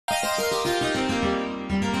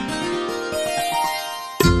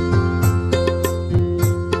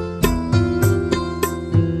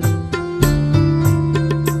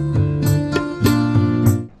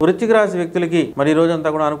వృశ్చిక రాశి వ్యక్తులకి మరి ఈ రోజంతా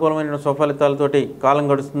కూడా అనుకూలమైన సుఫలితాలతోటి కాలం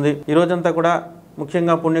గడుస్తుంది. ఈ రోజంతా కూడా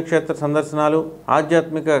ముఖ్యంగా పుణ్యక్షేత్ర సందర్శనాలు,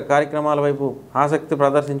 ఆధ్యాత్మిక కార్యక్రమాల వైపు ఆసక్తి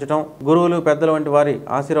ప్రదర్శించడం, గురువులు పెద్దల వంటి వారి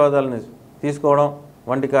ఆశీర్వాదాలను తీసుకోవడం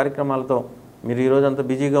వంటి కార్యక్రమాలతో మీరు ఈ రోజంతా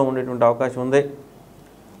బిజీగా ఉండేటువంటి అవకాశం ఉంది.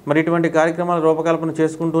 మరి ఇటువంటి కార్యక్రమాల రూపకల్పన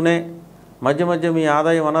చేసుకుంటూనే మధ్య మధ్య మీ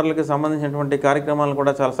ఆదాయ వనరులకు సంబంధించినటువంటి కార్యక్రమాలను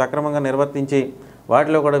కూడా చాలా సక్రమంగా నిర్వర్తించి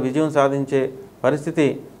వాటిలో కూడా విజయం సాధించే పరిస్థితి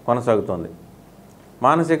కొనసాగుతోంది.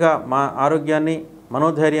 మానసిక ఆరోగ్యాన్ని,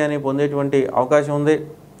 మనోధైర్యాన్ని పొందేటువంటి అవకాశం ఉంది.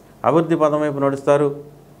 అభివృద్ధి పదం వైపు నడుస్తారు.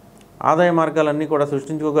 ఆదాయ మార్గాలన్నీ కూడా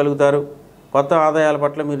సృష్టించుకోగలుగుతారు. కొత్త ఆదాయాల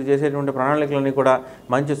పట్ల మీరు చేసేటువంటి ప్రణాళికలన్నీ కూడా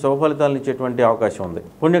మంచి సుఫలితాలను ఇచ్చేటువంటి అవకాశం ఉంది.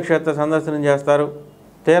 పుణ్యక్షేత్ర సందర్శనం చేస్తారు.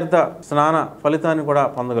 తీర్థ స్నాన ఫలితాన్ని కూడా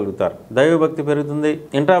పొందగలుగుతారు. దైవభక్తి పెరుగుతుంది.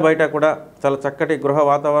 ఇంటా బయట కూడా చాలా చక్కటి గృహ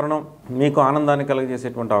వాతావరణం మీకు ఆనందాన్ని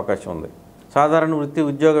కలుగజేసేటువంటి అవకాశం ఉంది. సాధారణ వృత్తి,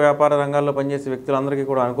 ఉద్యోగ, వ్యాపార రంగాల్లో పనిచేసే వ్యక్తులందరికీ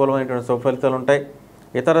కూడా అనుకూలమైనటువంటి సుఫలితాలు ఉంటాయి.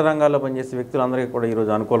 ఇతర రంగాల్లో పనిచేసే వ్యక్తులందరికీ కూడా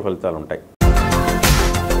ఈరోజు అనుకూల ఫలితాలు ఉంటాయి.